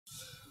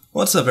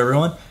What's up,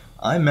 everyone?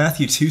 I'm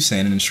Matthew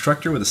Toussaint, an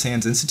instructor with the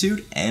SANS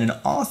Institute and an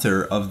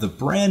author of the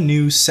brand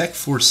new SEC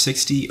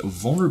 460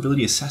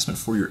 Vulnerability Assessment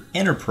for Your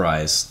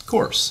Enterprise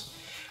course.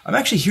 I'm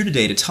actually here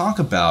today to talk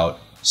about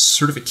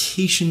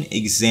certification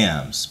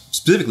exams,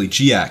 specifically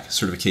GIAC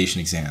certification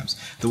exams,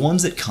 the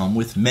ones that come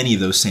with many of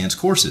those SANS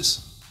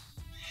courses.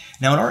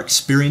 Now, in our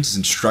experience as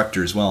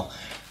instructors, one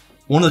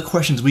of the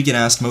questions we get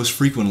asked most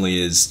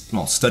frequently is,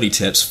 study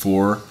tips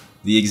for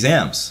the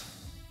exams.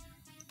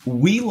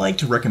 We like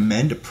to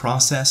recommend a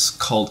process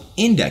called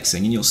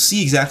indexing, and you'll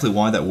see exactly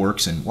why that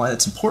works and why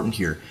that's important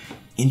here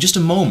in just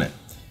a moment.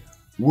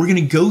 We're going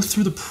to go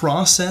through the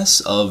process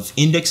of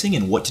indexing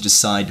and what to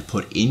decide to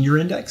put in your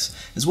index,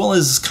 as well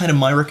as kind of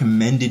my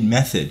recommended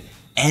method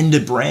and a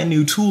brand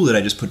new tool that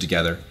I just put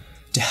together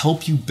to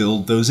help you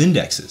build those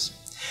indexes.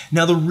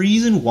 Now, the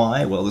reason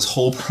why, this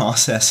whole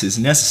process is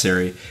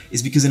necessary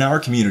is because in our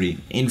community,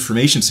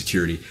 information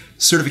security,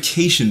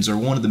 certifications are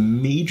one of the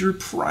major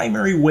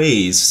primary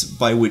ways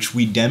by which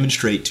we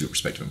demonstrate to a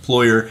prospective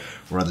employer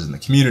or others in the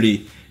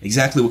community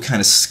exactly what kind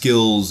of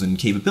skills and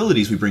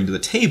capabilities we bring to the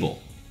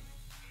table.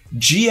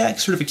 GIAC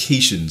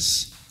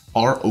certifications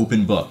are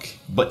open book,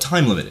 but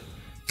time limited,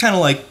 kind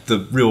of like the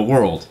real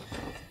world.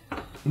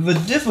 The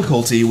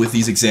difficulty with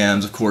these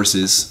exams, of course,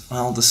 is,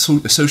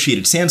 the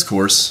associated SANS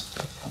course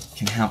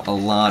can have a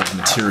lot of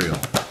material.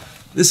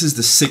 This is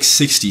the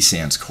 660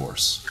 SANS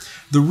course.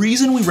 The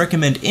reason we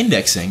recommend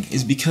indexing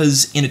is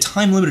because in a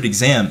time-limited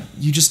exam,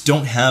 you just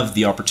don't have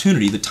the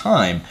opportunity, the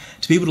time,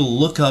 to be able to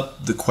look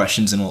up the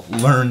questions and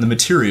learn the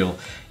material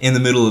in the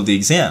middle of the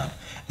exam.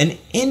 An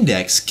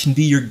index can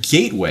be your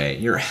gateway,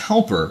 your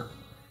helper,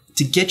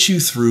 to get you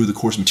through the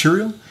course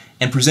material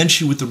and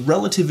present you with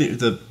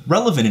the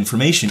relevant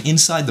information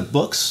inside the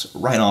books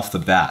right off the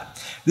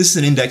bat. This is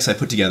an index I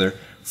put together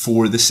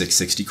for the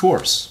 660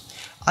 course.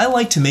 I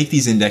like to make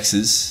these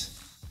indexes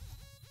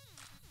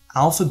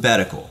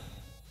alphabetical.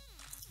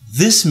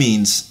 This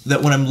means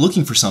that when I'm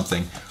looking for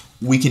something,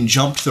 we can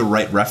jump to the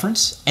right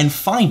reference and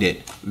find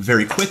it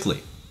very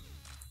quickly.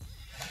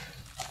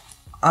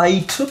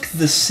 I took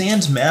the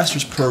SANS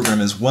Master's program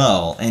as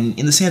well, and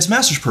in the SANS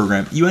Master's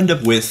program, you end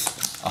up with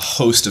a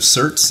host of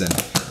certs, and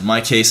in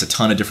my case, a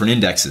ton of different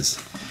indexes.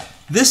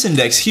 This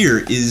index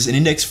here is an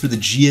index for the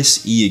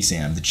GSE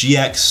exam, the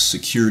GIAC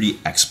Security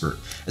Expert.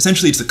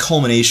 Essentially, it's the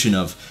culmination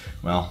of,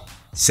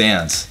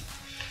 SANS.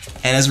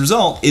 And as a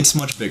result, it's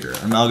much bigger,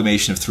 an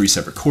amalgamation of 3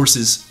 separate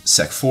courses,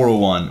 SEC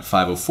 401,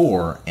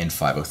 504, and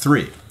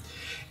 503.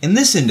 In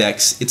this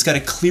index, it's got a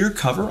clear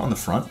cover on the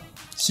front,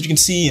 so you can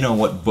see,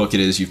 what book it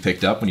is you've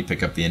picked up when you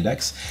pick up the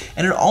index.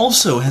 And it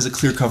also has a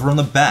clear cover on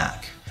the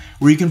back,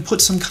 where you can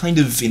put some kind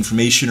of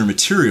information or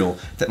material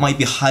that might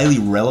be highly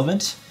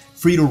relevant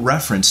for you to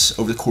reference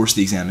over the course of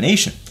the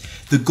examination.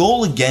 The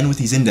goal, again, with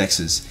these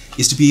indexes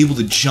is to be able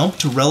to jump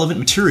to relevant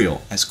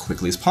material as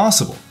quickly as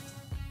possible.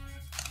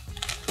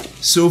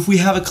 So if we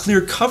have a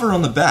clear cover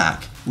on the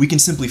back, we can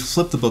simply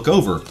flip the book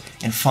over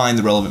and find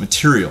the relevant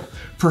material.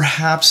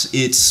 Perhaps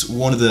it's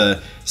one of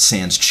the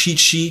SANS cheat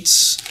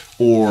sheets,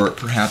 or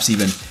perhaps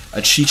even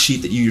a cheat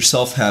sheet that you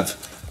yourself have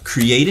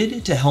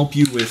created to help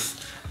you with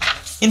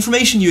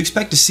information you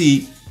expect to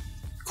see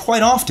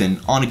quite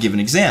often on a given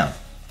exam.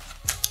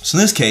 So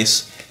in this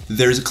case,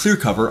 there's a clear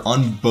cover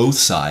on both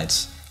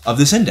sides of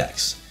this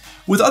index.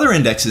 With other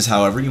indexes,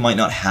 however, you might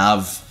not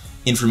have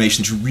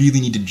information that you really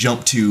need to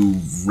jump to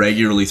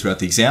regularly throughout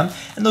the exam.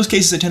 In those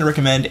cases, I tend to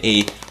recommend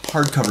a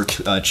hardcover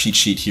cheat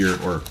sheet here,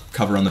 or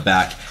cover on the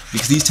back,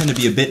 because these tend to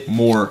be a bit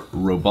more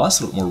robust,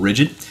 a little more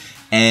rigid,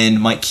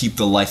 and might keep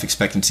the life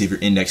expectancy of your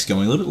index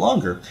going a little bit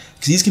longer,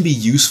 because these can be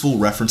useful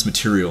reference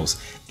materials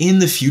in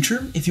the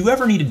future if you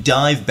ever need to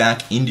dive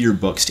back into your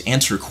books to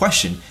answer a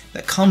question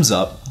that comes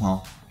up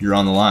while you're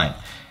on the line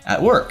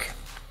at work.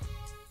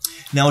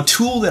 Now, a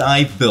tool that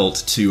I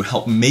built to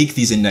help make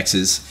these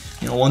indexes,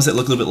 ones that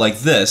look a little bit like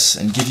this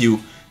and give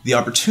you the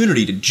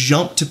opportunity to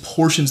jump to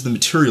portions of the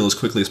material as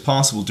quickly as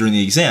possible during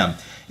the exam,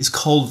 is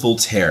called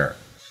Voltaire.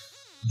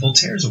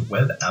 Voltaire is a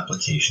web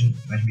application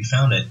that can be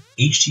found at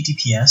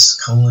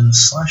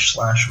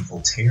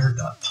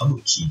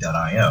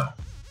https://voltaire.publickey.io.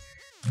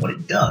 What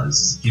it does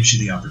is it gives you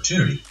the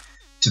opportunity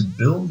to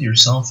build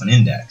yourself an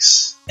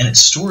index, and it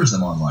stores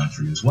them online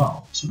for you as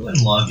well. So go ahead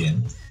and log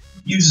in.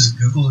 It uses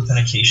Google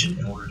authentication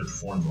in order to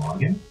perform the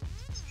login.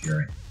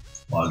 Here,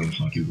 log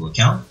into my Google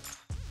account.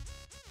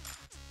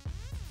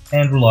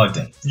 And we're logged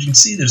in. As you can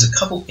see, there's a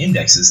couple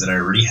indexes that I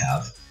already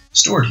have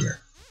stored here.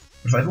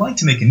 But if I'd like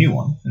to make a new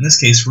one, in this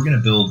case, we're going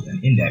to build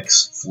an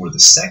index for the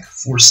SEC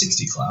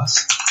 460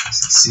 class,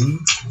 SEC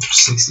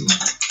 460,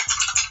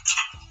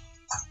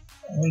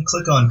 and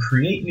click on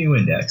Create New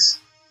Index,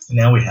 and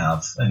now we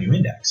have a new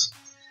index.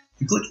 If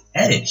we click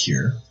Edit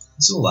here,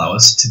 this will allow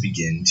us to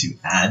begin to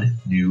add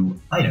new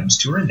items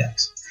to our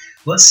index.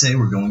 Let's say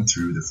we're going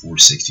through the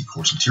 460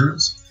 course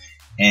materials,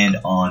 and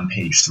on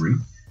page 3,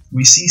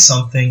 we see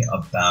something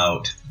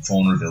about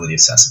vulnerability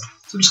assessment.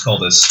 So just call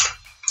this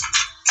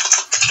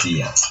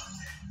DF.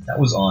 That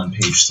was on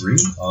page 3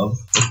 of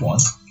book 1.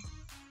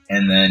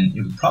 and then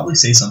it would probably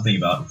say something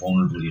about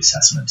vulnerability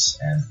assessments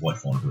and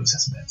what vulnerability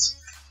assessment is.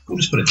 We'll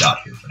just put a dot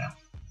here for now.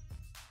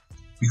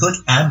 We click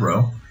Add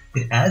Row.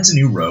 It adds a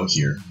new row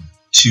here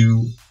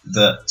to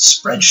the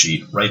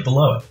spreadsheet right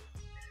below it.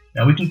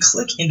 Now we can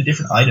click into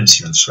different items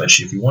here in the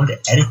spreadsheet if we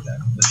wanted to edit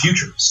them in the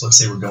future. So let's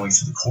say we're going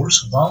through the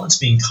course. While it's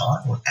being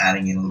taught, we're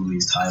adding in a little of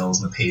these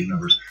titles and the page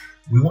numbers.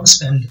 We want to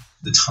spend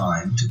the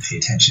time to pay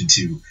attention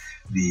to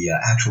the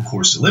actual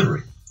course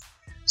delivery.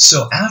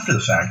 So after the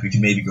fact, we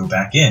can maybe go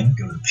back in,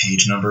 go to the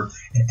page number,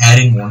 and add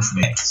in more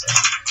information.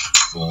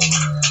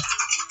 Vulnerability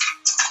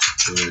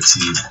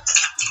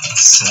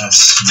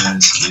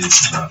assessment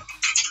is the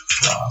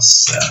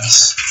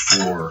process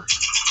for,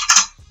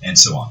 and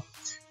so on.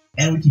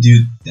 And we can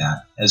do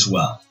that as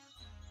well.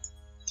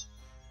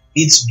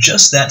 It's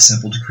just that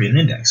simple to create an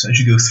index. So as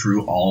you go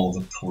through all of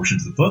the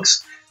portions of the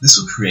books, this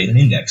will create an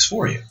index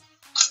for you.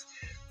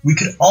 We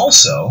could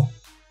also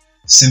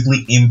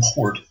simply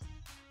import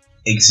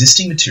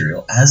existing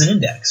material as an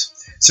index.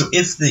 So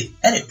if the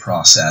edit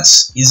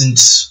process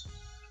isn't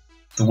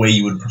the way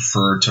you would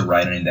prefer to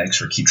write an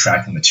index or keep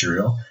track of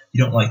material,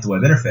 you don't like the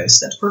web interface,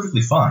 that's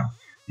perfectly fine.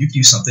 You could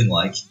use something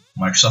like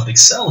Microsoft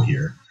Excel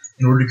here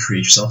in order to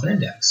create yourself an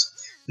index.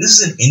 This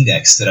is an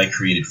index that I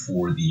created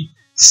for the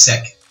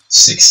SEC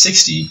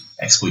 660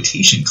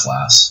 exploitation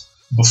class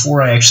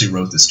before I actually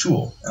wrote this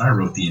tool, and I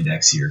wrote the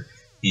index here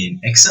in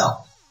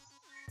Excel.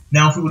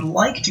 Now, if we would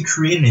like to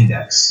create an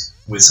index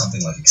with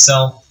something like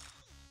Excel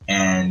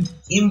and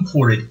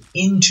import it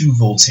into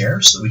Voltaire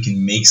so that we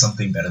can make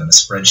something better than a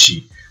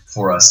spreadsheet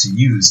for us to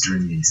use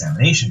during the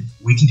examination,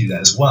 we can do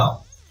that as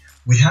well.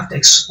 We have to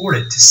export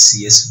it to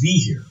CSV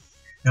here.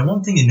 Now,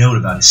 one thing to note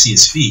about a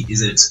CSV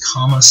is that it's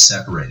comma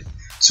separated.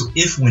 So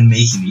if when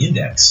making the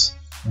index,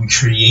 we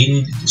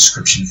created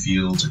description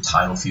fields or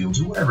title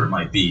fields or whatever it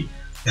might be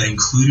that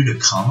included a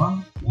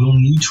comma, we'll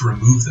need to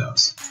remove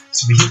those.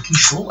 So we hit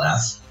Control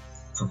F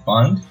for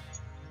bind,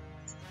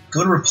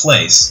 go to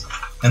replace,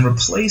 and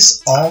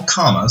replace all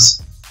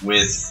commas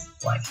with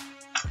blank.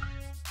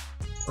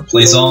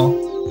 Replace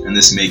all, and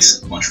this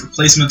makes a bunch of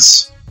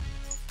replacements.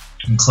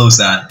 You can close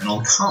that, and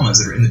all commas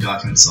that are in the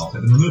document itself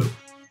have been removed.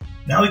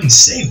 Now we can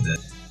save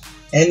this,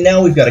 and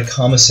now we've got a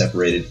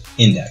comma-separated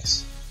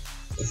index.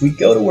 If we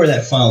go to where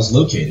that file is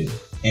located,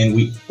 and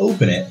we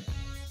open it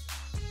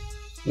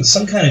with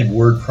some kind of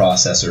word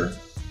processor,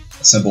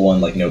 a simple one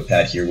like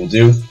Notepad here will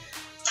do,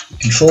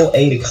 Control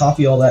A to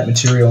copy all that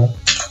material,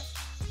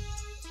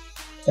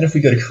 and if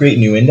we go to create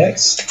new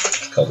index,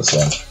 let's call this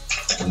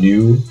one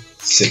new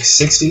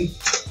 660,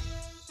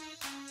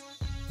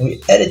 when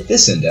we edit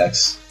this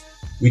index,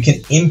 we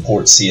can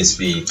import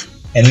CSV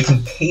and we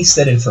can paste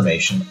that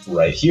information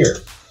right here.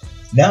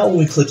 Now when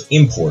we click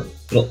import,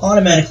 it'll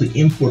automatically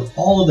import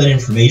all of that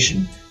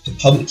information to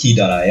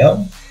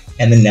publickey.io,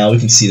 and then now we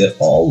can see that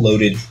all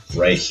loaded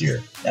right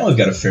here. Now we've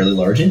got a fairly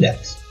large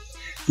index.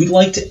 We'd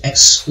like to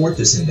export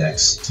this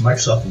index to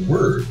Microsoft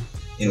Word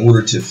in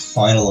order to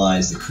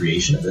finalize the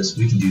creation of this.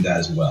 We can do that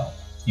as well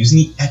using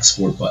the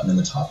export button in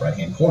the top right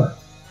hand corner.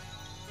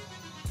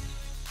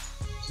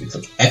 So we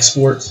click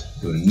export,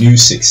 go to new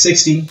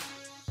 660,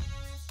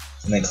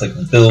 and then click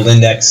build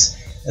index.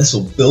 This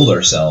will build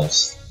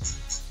ourselves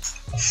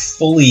a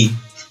fully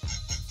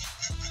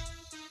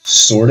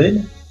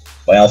sorted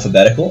by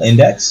alphabetical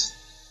index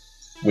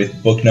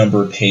with book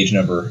number, page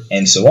number,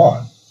 and so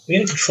on. We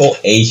can Control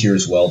A here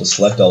as well to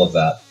select all of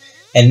that,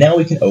 and now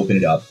we can open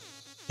it up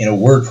in a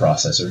word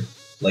processor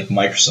like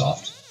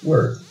Microsoft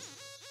Word.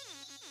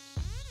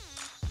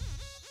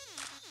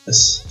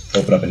 Let's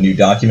open up a new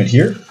document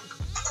here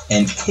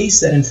and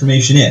paste that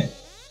information in.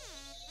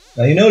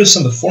 Now you notice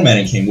some of the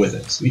formatting came with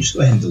it, so we just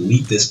go ahead and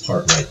delete this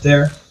part right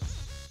there.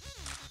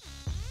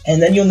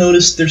 And then you'll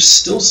notice there's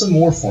still some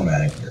more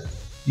formatting here.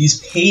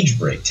 These page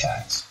break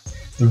tags.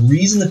 The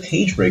reason the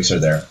page breaks are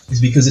there is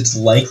because it's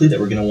likely that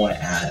we're going to want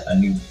to add a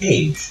new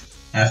page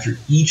after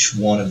each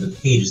one of the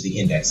pages of the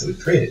index that we've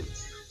created.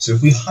 So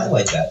if we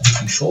highlight that and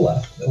Control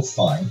F, that'll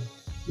find.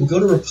 We'll go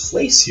to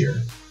replace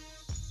here,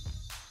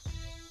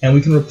 and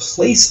we can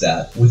replace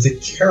that with a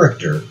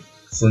character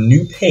for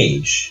new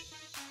page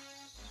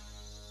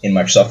in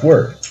Microsoft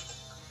Word.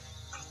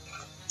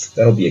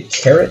 That'll be a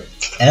caret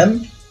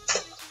M.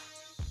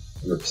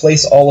 We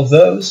replace all of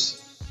those.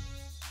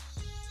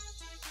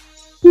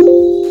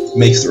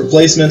 Makes the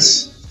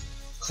replacements.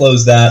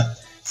 Close that.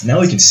 And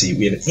now we can see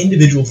we have an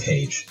individual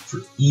page for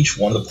each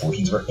one of the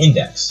portions of our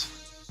index.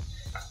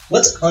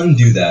 Let's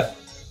undo that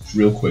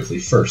real quickly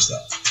first,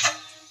 though.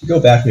 If we go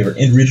back, we have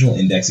our original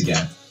index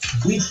again.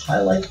 If we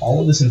highlight all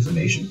of this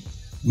information,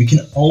 we can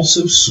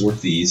also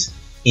sort these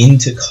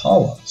into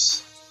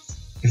columns.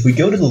 If we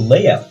go to the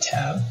Layout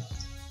tab,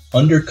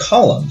 under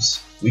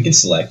Columns, we can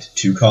select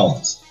 2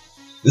 columns.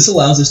 This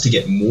allows us to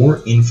get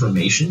more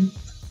information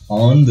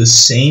on the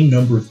same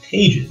number of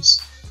pages.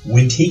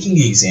 When taking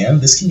the exam,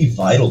 this can be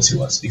vital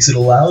to us because it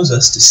allows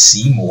us to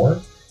see more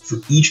for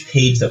each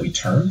page that we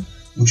turn,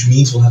 which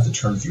means we'll have to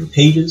turn fewer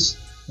pages,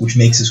 which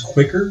makes us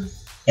quicker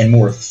and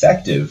more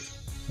effective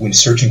when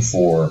searching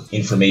for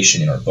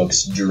information in our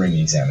books during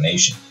the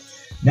examination.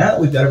 Now that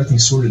we've got everything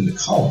sorted into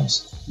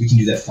columns, we can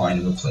do that find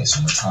and replace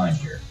one more time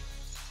here.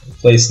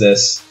 Replace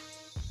this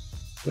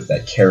with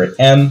that caret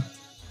M,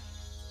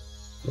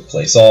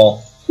 replace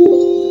all,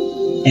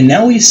 and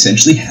now we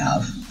essentially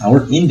have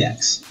our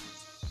index.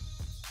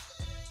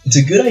 It's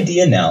a good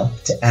idea now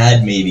to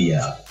add maybe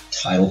a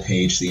title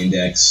page to the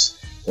index,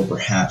 or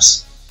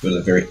perhaps go to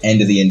the very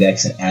end of the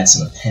index and add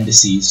some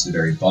appendices to the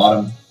very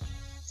bottom.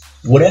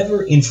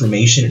 Whatever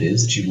information it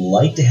is that you'd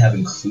like to have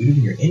included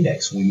in your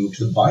index when we move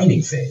to the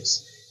binding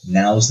phase,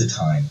 now's the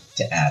time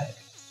to add it.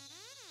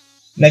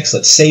 Next,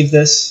 let's save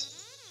this.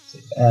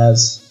 Save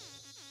as.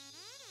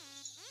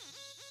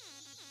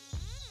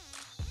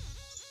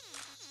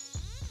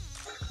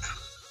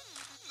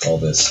 Call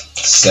this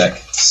sec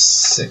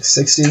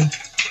 660.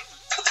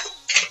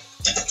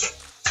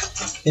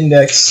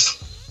 Index.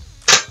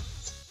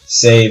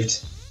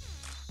 Saved.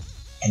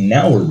 And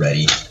now we're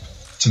ready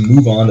to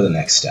move on to the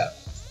next step.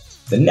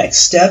 The next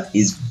step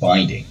is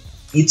binding.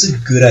 It's a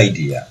good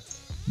idea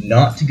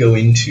not to go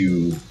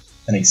into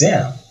an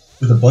exam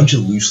with a bunch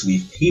of loose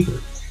leaf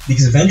paper,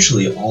 because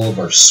eventually all of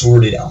our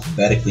sorted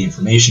alphabetically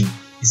information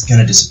is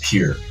going to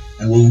disappear,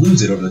 and we'll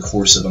lose it over the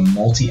course of a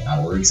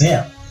multi-hour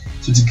exam.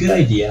 So it's a good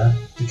idea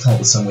to come up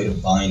with some way to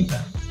bind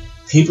them.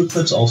 Paper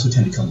clips also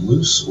tend to come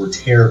loose or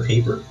tear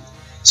paper,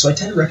 so I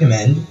tend to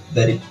recommend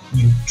that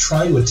you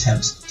try to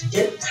attempt to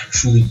get it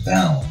actually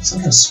bound, some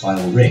kind of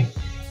spiral ring.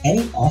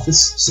 Any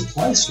office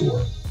supply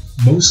store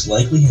most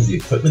likely has the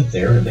equipment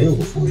there and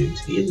available for you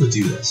to be able to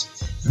do this.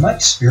 From my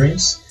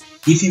experience,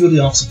 if you go to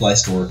the office supply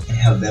store and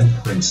have them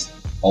print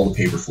all the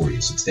paper for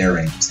you, so it's their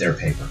ink, it's their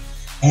paper,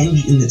 and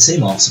in the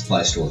same office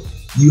supply store,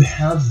 you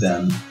have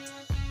them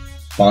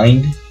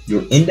bind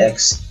your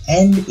index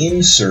and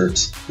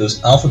insert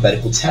those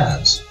alphabetical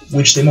tabs,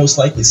 which they most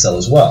likely sell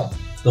as well.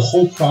 The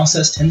whole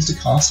process tends to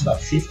cost about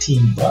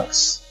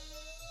 $15.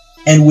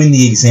 And when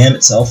the exam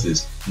itself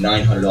is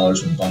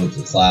 $900 when bundled to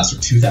the class, or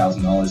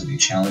 $2,000 if you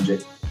challenge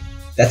it,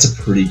 that's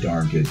a pretty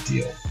darn good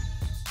deal.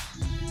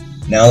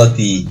 Now that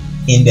the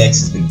index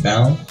has been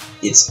bound,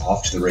 it's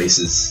off to the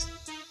races.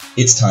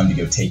 It's time to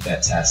go take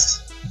that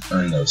test and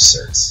earn those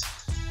certs.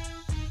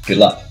 Good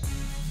luck.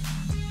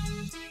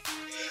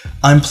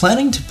 I'm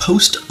planning to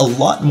post a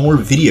lot more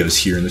videos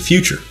here in the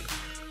future,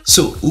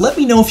 so let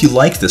me know if you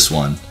like this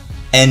one,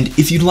 and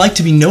if you'd like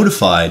to be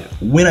notified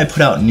when I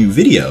put out new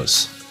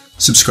videos,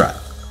 subscribe.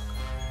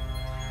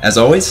 As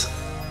always,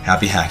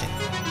 happy hacking.